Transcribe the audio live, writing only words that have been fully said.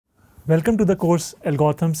Welcome to the course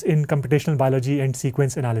Algorithms in Computational Biology and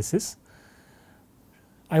Sequence Analysis.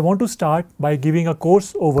 I want to start by giving a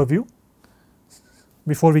course overview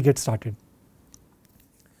before we get started.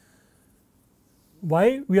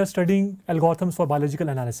 Why we are studying algorithms for biological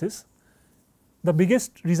analysis? The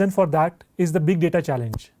biggest reason for that is the big data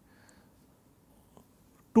challenge.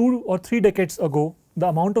 2 or 3 decades ago, the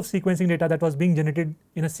amount of sequencing data that was being generated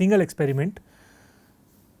in a single experiment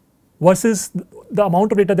versus the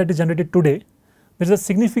amount of data that is generated today, there is a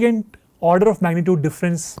significant order of magnitude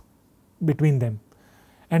difference between them,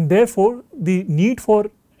 and therefore the need for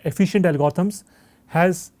efficient algorithms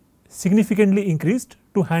has significantly increased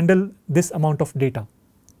to handle this amount of data.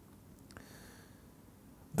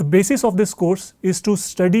 The basis of this course is to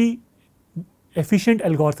study efficient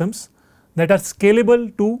algorithms that are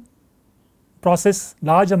scalable to process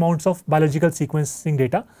large amounts of biological sequencing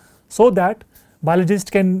data, so that biologists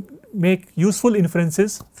can make useful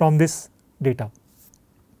inferences from this data.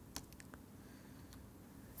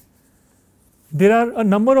 There are a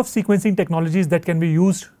number of sequencing technologies that can be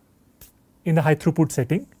used in the high throughput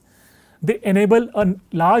setting. They enable a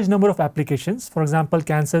large number of applications, for example,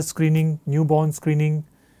 cancer screening, newborn screening,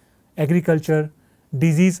 agriculture,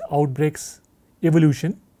 disease outbreaks,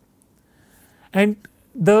 evolution. And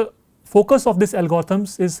the focus of these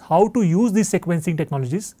algorithms is how to use these sequencing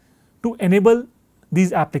technologies to enable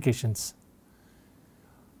these applications.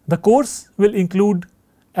 The course will include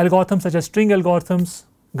algorithms such as string algorithms,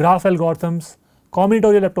 graph algorithms,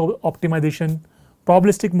 combinatorial optimization,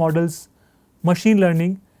 probabilistic models, machine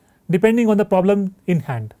learning, depending on the problem in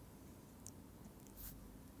hand.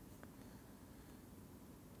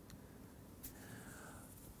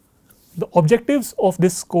 The objectives of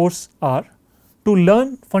this course are to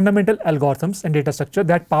learn fundamental algorithms and data structure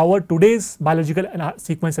that power today's biological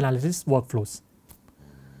sequence analysis workflows.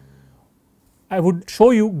 I would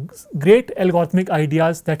show you great algorithmic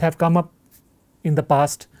ideas that have come up in the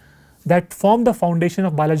past that form the foundation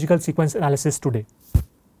of biological sequence analysis today.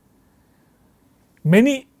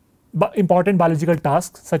 Many important biological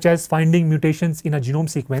tasks, such as finding mutations in a genome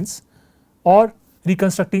sequence or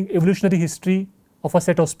reconstructing evolutionary history of a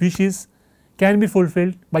set of species, can be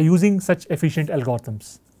fulfilled by using such efficient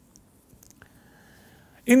algorithms.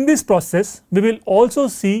 In this process, we will also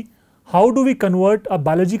see how do we convert a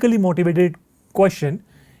biologically motivated question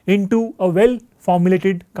into a well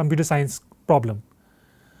formulated computer science problem.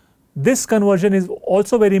 This conversion is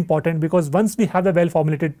also very important because once we have the well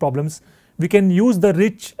formulated problems, we can use the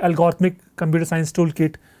rich algorithmic computer science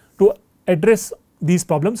toolkit to address these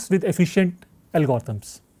problems with efficient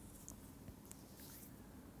algorithms.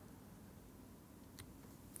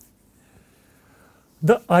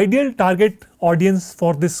 The ideal target audience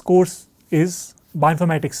for this course is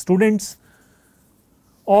bioinformatics students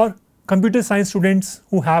or computer science students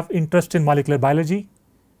who have interest in molecular biology.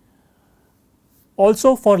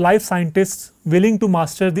 Also for life scientists willing to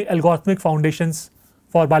master the algorithmic foundations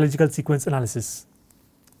for biological sequence analysis.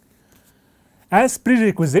 As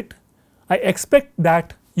prerequisite, I expect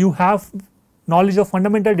that you have knowledge of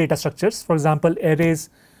fundamental data structures, for example, arrays,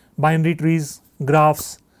 binary trees,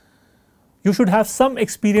 graphs. You should have some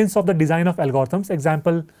experience of the design of algorithms,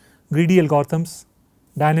 example, greedy algorithms,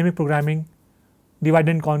 dynamic programming, divide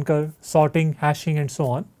and conquer, sorting, hashing, and so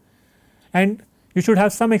on. And you should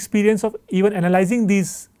have some experience of even analyzing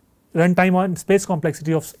these runtime and space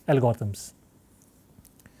complexity of algorithms.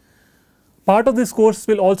 Part of this course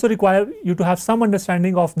will also require you to have some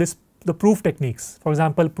understanding of the proof techniques, for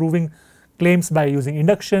example, proving claims by using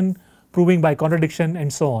induction, proving by contradiction,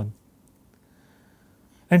 and so on.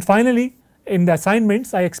 And finally, in the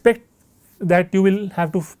assignments, I expect that you will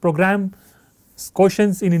have to program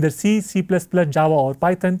questions in either C, C++, Java, or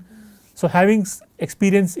Python. So having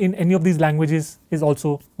experience in any of these languages is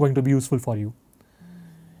also going to be useful for you.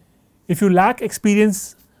 If you lack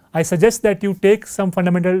experience, I suggest that you take some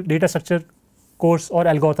fundamental data structure course or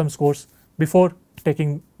algorithms course before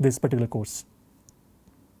taking this particular course.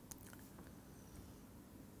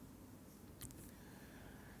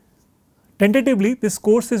 Tentatively, this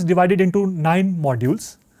course is divided into 9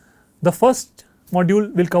 modules. The first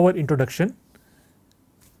module will cover introduction.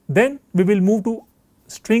 Then we will move to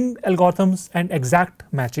string algorithms and exact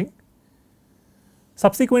matching.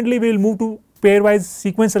 Subsequently, we will move to pairwise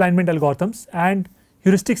sequence alignment algorithms and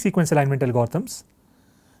heuristic sequence alignment algorithms,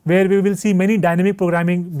 where we will see many dynamic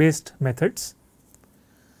programming based methods.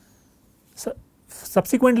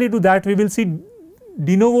 Subsequently to that, we will see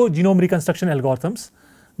de novo genome reconstruction algorithms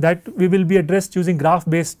that we will be addressed using graph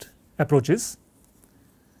based approaches.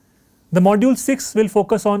 The module 6 will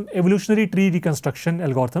focus on evolutionary tree reconstruction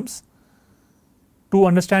algorithms to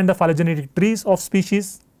understand the phylogenetic trees of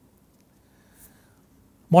species.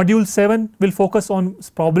 Module 7 will focus on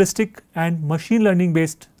probabilistic and machine learning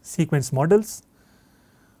based sequence models.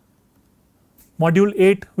 Module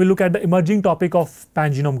 8 will look at the emerging topic of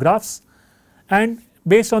pangenome graphs, and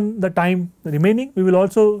based on the time remaining, we will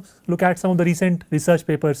also look at some of the recent research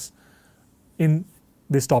papers in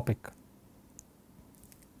this topic.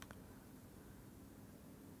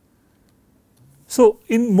 So,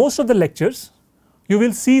 in most of the lectures, you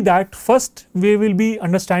will see that first we will be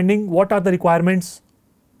understanding what are the requirements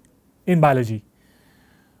in biology.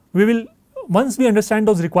 We will, once we understand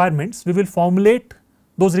those requirements, we will formulate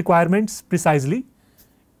those requirements precisely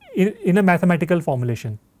in a mathematical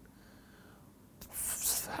formulation.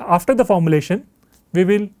 After the formulation, we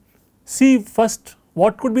will see first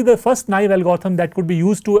what could be the first naive algorithm that could be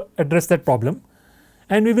used to address that problem,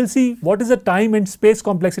 and we will see what is the time and space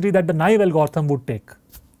complexity that the naive algorithm would take.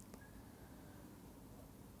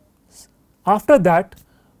 After that,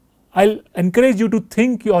 I will encourage you to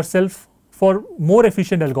think yourself for more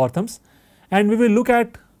efficient algorithms, and we will look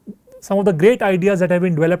at some of the great ideas that have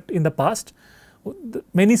been developed in the past,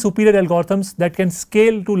 many superior algorithms that can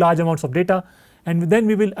scale to large amounts of data, and then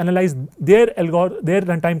we will analyze their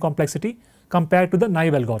runtime complexity compared to the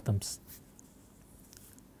naive algorithms.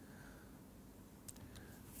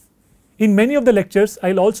 In many of the lectures,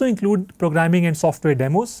 I will also include programming and software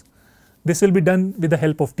demos. This will be done with the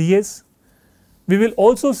help of TAs. We will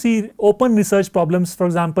also see open research problems, for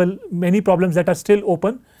example, many problems that are still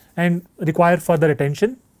open and require further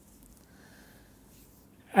attention.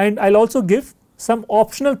 And I will also give some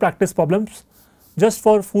optional practice problems just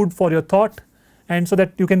for food for your thought, and so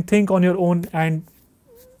that you can think on your own and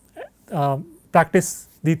practice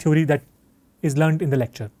the theory that is learned in the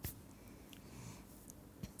lecture.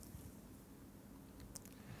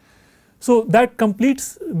 So, that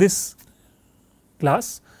completes this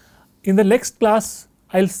class. In the next class,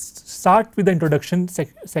 I will start with the introduction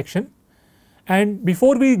section, and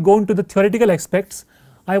before we go into the theoretical aspects,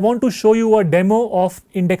 I want to show you a demo of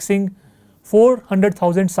indexing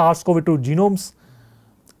 400,000 SARS-CoV-2 genomes.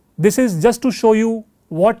 This is just to show you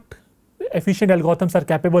what efficient algorithms are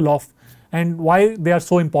capable of and why they are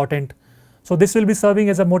so important. So, this will be serving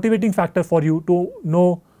as a motivating factor for you to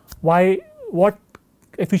know what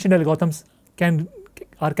efficient algorithms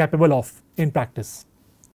are capable of in practice.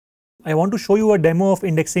 I want to show you a demo of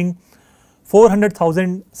indexing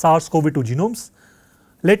 400,000 SARS-CoV-2 genomes.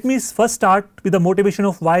 Let me first start with the motivation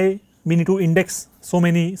of why we need to index so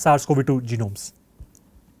many SARS-CoV-2 genomes.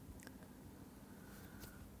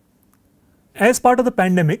 As part of the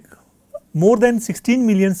pandemic, more than 16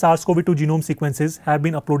 million SARS-CoV-2 genome sequences have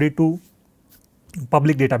been uploaded to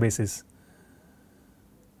public databases.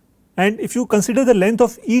 And if you consider the length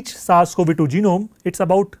of each SARS-CoV-2 genome, it is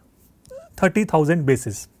about 30,000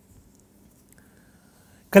 bases.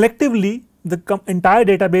 Collectively, the entire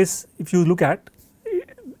database, if you look at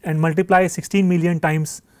and multiply 16 million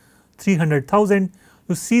times 300,000,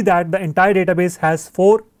 you see that the entire database has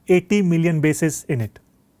 480 million bases in it.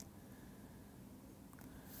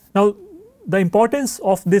 Now, the importance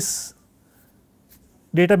of this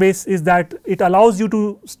database is that it allows you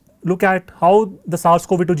to look at how the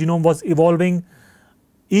SARS-CoV-2 genome was evolving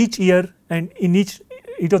each year and in each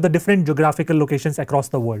of the different geographical locations across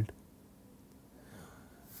the world.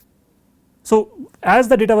 So, as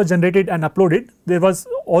the data was generated and uploaded, there was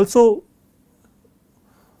also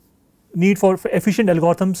need for efficient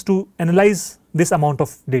algorithms to analyze this amount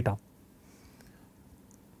of data.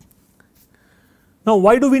 Now,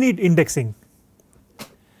 why do we need indexing?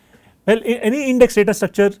 Well, any index data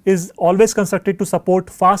structure is always constructed to support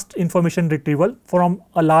fast information retrieval from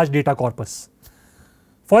a large data corpus.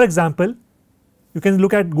 For example, you can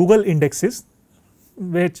look at Google indexes,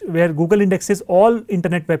 where Google indexes all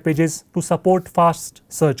internet web pages to support fast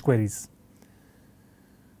search queries.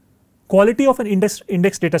 Quality of an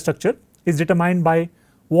index data structure is determined by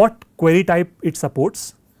what query type it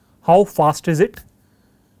supports, how fast is it,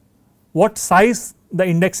 what size the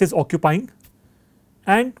index is occupying,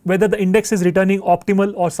 and whether the index is returning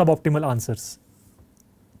optimal or suboptimal answers.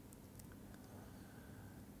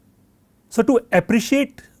 So, to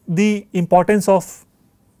appreciate the importance of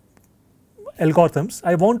algorithms,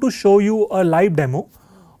 I want to show you a live demo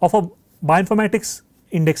of a bioinformatics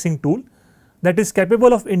indexing tool that is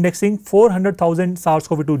capable of indexing 400,000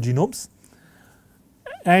 SARS-CoV-2 genomes,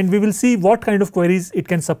 and we will see what kind of queries it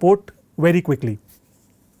can support very quickly.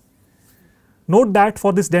 Note that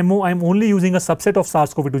for this demo, I am only using a subset of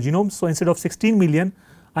SARS-CoV-2 genomes. So, instead of 16 million,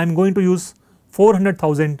 I am going to use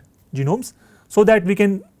 400,000 genomes, so that we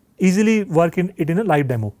can easily work in a live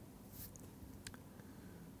demo.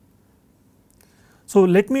 So,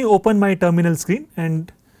 let me open my terminal screen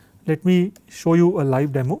and let me show you a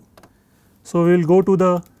live demo. So, we will go to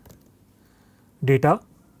the data.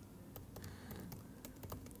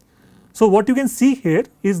 So, what you can see here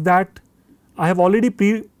is that I have already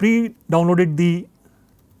pre-downloaded the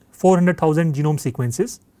 400,000 genome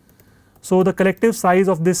sequences. So, the collective size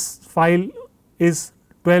of this file is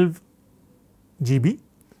 12 GB.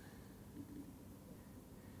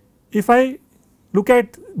 If I look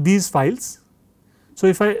at these files,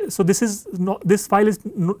 so this file is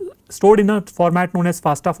stored in a format known as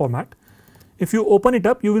FASTA format. If you open it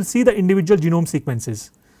up, you will see the individual genome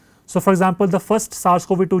sequences. So, for example, the first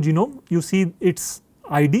SARS-CoV-2 genome, you see its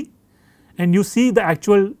ID and you see the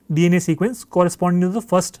actual DNA sequence corresponding to the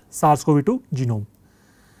first SARS-CoV-2 genome.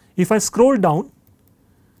 If I scroll down,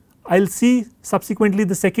 I will see subsequently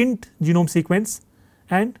the second genome sequence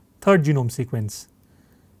and third genome sequence.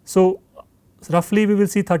 So, roughly we will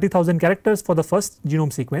see 30,000 characters for the first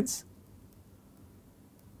genome sequence,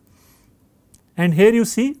 and here you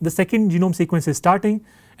see the second genome sequence is starting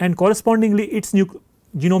and correspondingly its new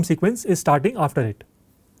genome sequence is starting after it.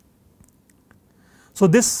 So,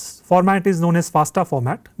 this format is known as FASTA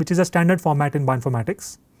format, which is a standard format in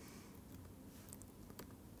bioinformatics.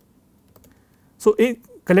 So,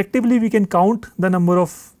 collectively we can count the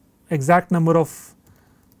exact number of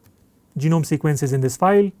genome sequences in this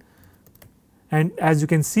file, and as you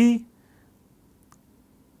can see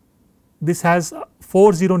this has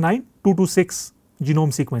 409,226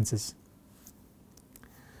 genome sequences.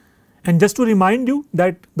 And just to remind you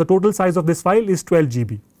that the total size of this file is 12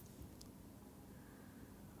 GB.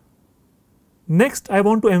 Next, I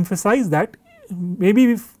want to emphasize that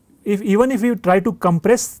maybe even if you try to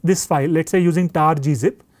compress this file, let us say using tar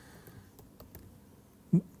gzip,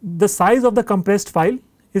 the size of the compressed file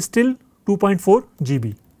is still 2.4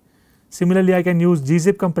 GB. Similarly, I can use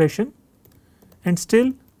gzip compression and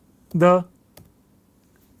still the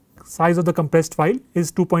size of the compressed file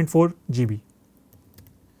is 2.4 GB.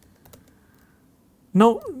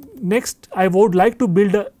 Now, next I would like to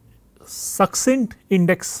build a succinct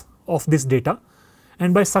index of this data,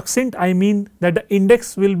 and by succinct I mean that the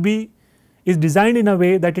index is designed in a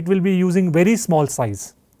way that it will be using very small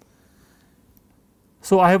size.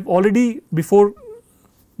 So, I have already, before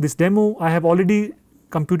this demo, I have already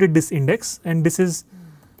computed this index, and this is,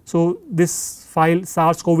 so this file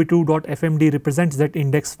SARS-CoV-2.fmd represents that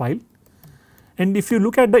index file, and if you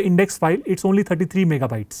look at the index file, it is only 33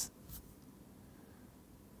 megabytes.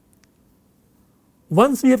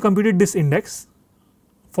 Once we have computed this index,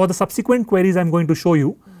 for the subsequent queries I am going to show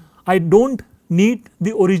you, I do not need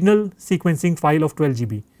the original sequencing file of 12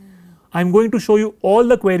 GB. I am going to show you all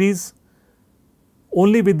the queries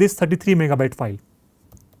only with this 33 megabyte file.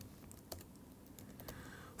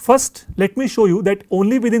 First, let me show you that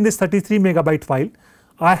only within this 33 megabyte file,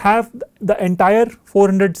 I have the entire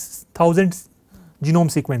 400,000 genome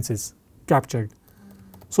sequences captured.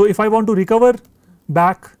 So, if I want to recover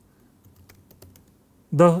back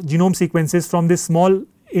the genome sequences from this small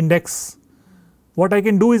index, what I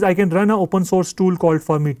can do is I can run an open source tool called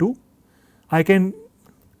Fermi2. I can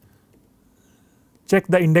check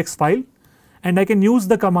the index file and I can use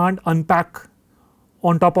the command unpack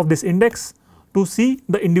on top of this index to see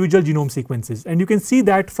the individual genome sequences, and you can see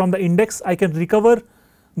that from the index I can recover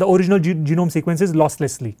the original genome sequences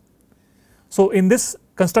losslessly. So, in this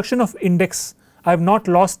construction of index, I have not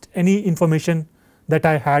lost any information that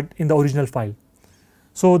I had in the original file.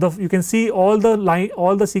 So, you can see all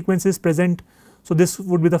the sequences present. So, this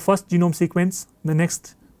would be the first genome sequence, the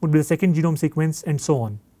next would be the second genome sequence, and so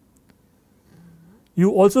on.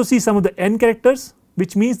 You also see some of the N characters,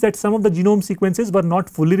 which means that some of the genome sequences were not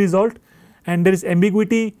fully resolved, and there is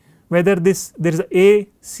ambiguity whether there is A,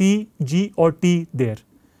 C, G or T there.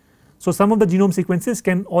 So, some of the genome sequences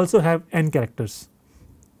can also have N characters.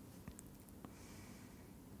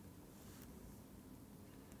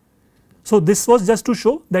 So, this was just to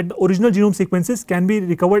show that the original genome sequences can be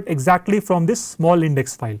recovered exactly from this small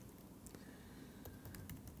index file.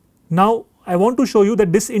 Now, I want to show you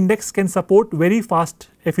that this index can support very fast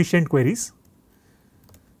efficient queries.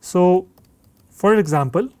 So, for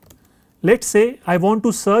example, let us say I want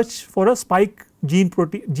to search for a spike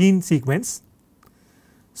gene sequence.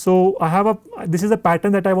 So, this is a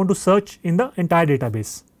pattern that I want to search in the entire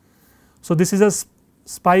database. So, this is a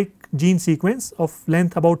spike gene sequence of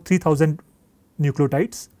length about 3000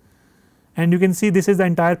 nucleotides, and you can see this is the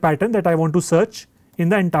entire pattern that I want to search in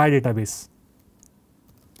the entire database.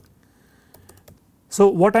 So,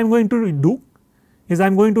 what I am going to do is I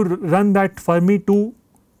am going to run that Fermi2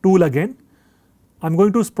 tool again. I am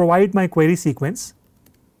going to provide my query sequence,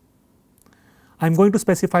 I am going to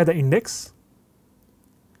specify the index,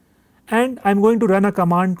 and I am going to run a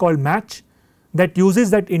command called match that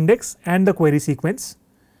uses that index and the query sequence,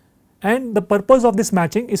 and the purpose of this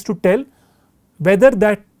matching is to tell whether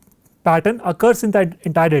that pattern occurs in the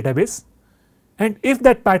entire database, and if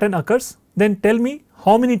that pattern occurs, then tell me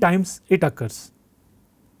how many times it occurs.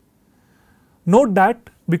 Note that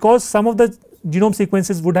because some of the genome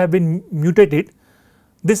sequences would have been mutated,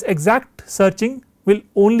 this exact searching will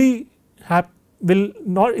only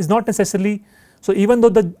is not necessarily. So, even though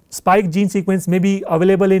the spike gene sequence may be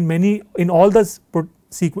available in all the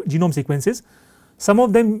genome sequences, some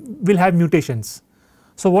of them will have mutations.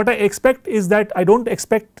 So, what I expect is that I do not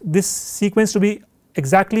expect this sequence to be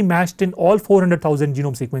exactly matched in all 400,000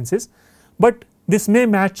 genome sequences, but this may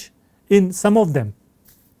match in some of them.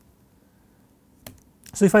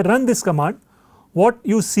 So, if I run this command, what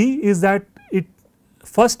you see is that it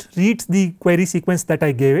first reads the query sequence that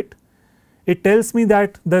I gave it. It tells me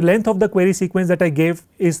that the length of the query sequence that I gave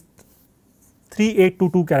is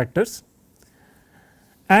 3822 characters,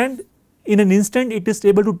 and in an instant it is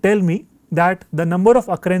able to tell me that the number of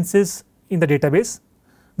occurrences in the database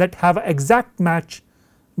that have an exact match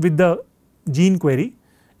with the gene query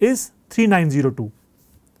is 3902.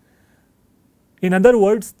 In other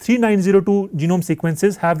words, 3902 genome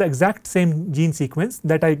sequences have the exact same gene sequence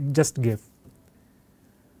that I just gave.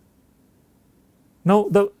 Now,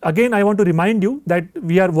 again I want to remind you that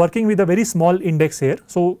we are working with a very small index here.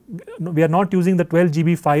 So, we are not using the 12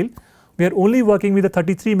 GB file, we are only working with a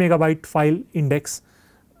 33 megabyte file index,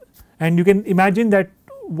 and you can imagine that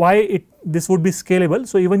why this would be scalable.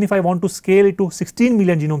 So, even if I want to scale it to 16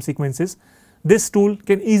 million genome sequences, this tool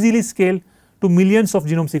can easily scale to millions of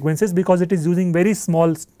genome sequences because it is using very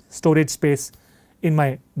small storage space in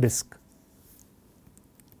my disk.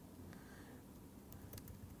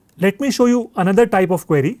 Let me show you another type of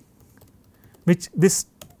query which this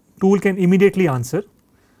tool can immediately answer.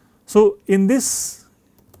 So, in this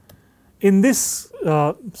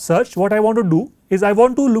search, what I want to do is I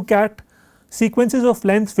want to look at sequences of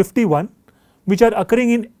length 51 which are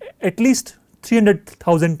occurring in at least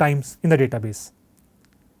 300,000 times in the database.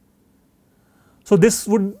 So, this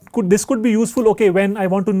could be useful, okay, when I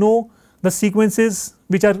want to know the sequences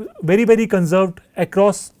which are very conserved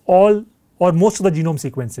across all or most of the genome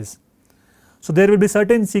sequences. So, there will be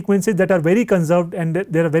certain sequences that are very conserved and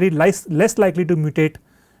they are very less likely to mutate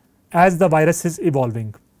as the virus is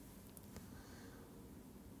evolving.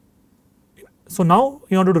 So, now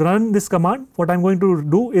in order to run this command, what I am going to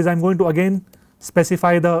do is I am going to again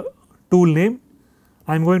specify the tool name,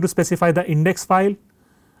 I am going to specify the index file,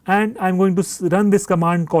 and I am going to run this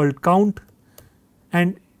command called count,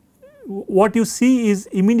 and what you see is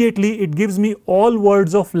immediately it gives me all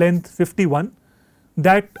words of length 51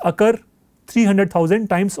 that occur 300,000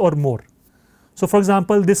 times or more. So, for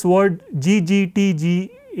example, this word GGTGAGTA,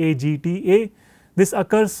 this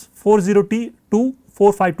occurs 40T to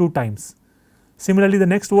 452 times. Similarly, the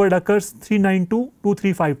next word occurs 392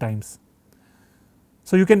 235 times.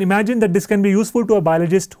 So, you can imagine that this can be useful to a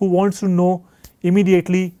biologist who wants to know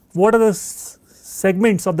immediately what are the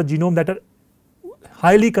segments of the genome that are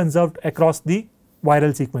highly conserved across the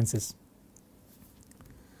viral sequences.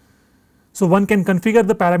 So, one can configure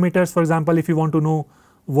the parameters, for example, if you want to know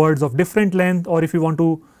words of different length, or if you want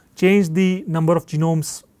to change the number of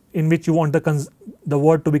genomes in which you want the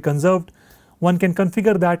word to be conserved, one can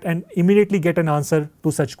configure that and immediately get an answer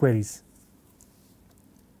to such queries.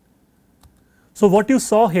 So, what you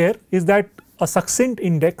saw here is that a succinct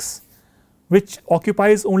index which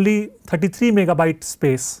occupies only 33 megabyte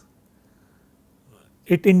space,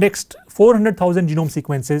 it indexed 400,000 genome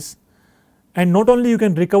sequences, and not only you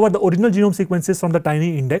can recover the original genome sequences from the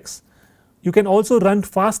tiny index, you can also run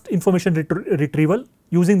fast information retrieval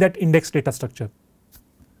using that index data structure.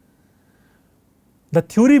 The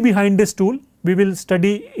theory behind this tool we will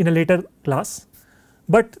study in a later class,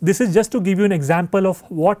 but this is just to give you an example of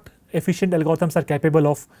what efficient algorithms are capable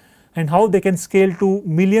of and how they can scale to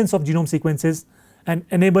millions of genome sequences and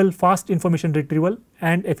enable fast information retrieval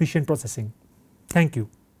and efficient processing. Thank you.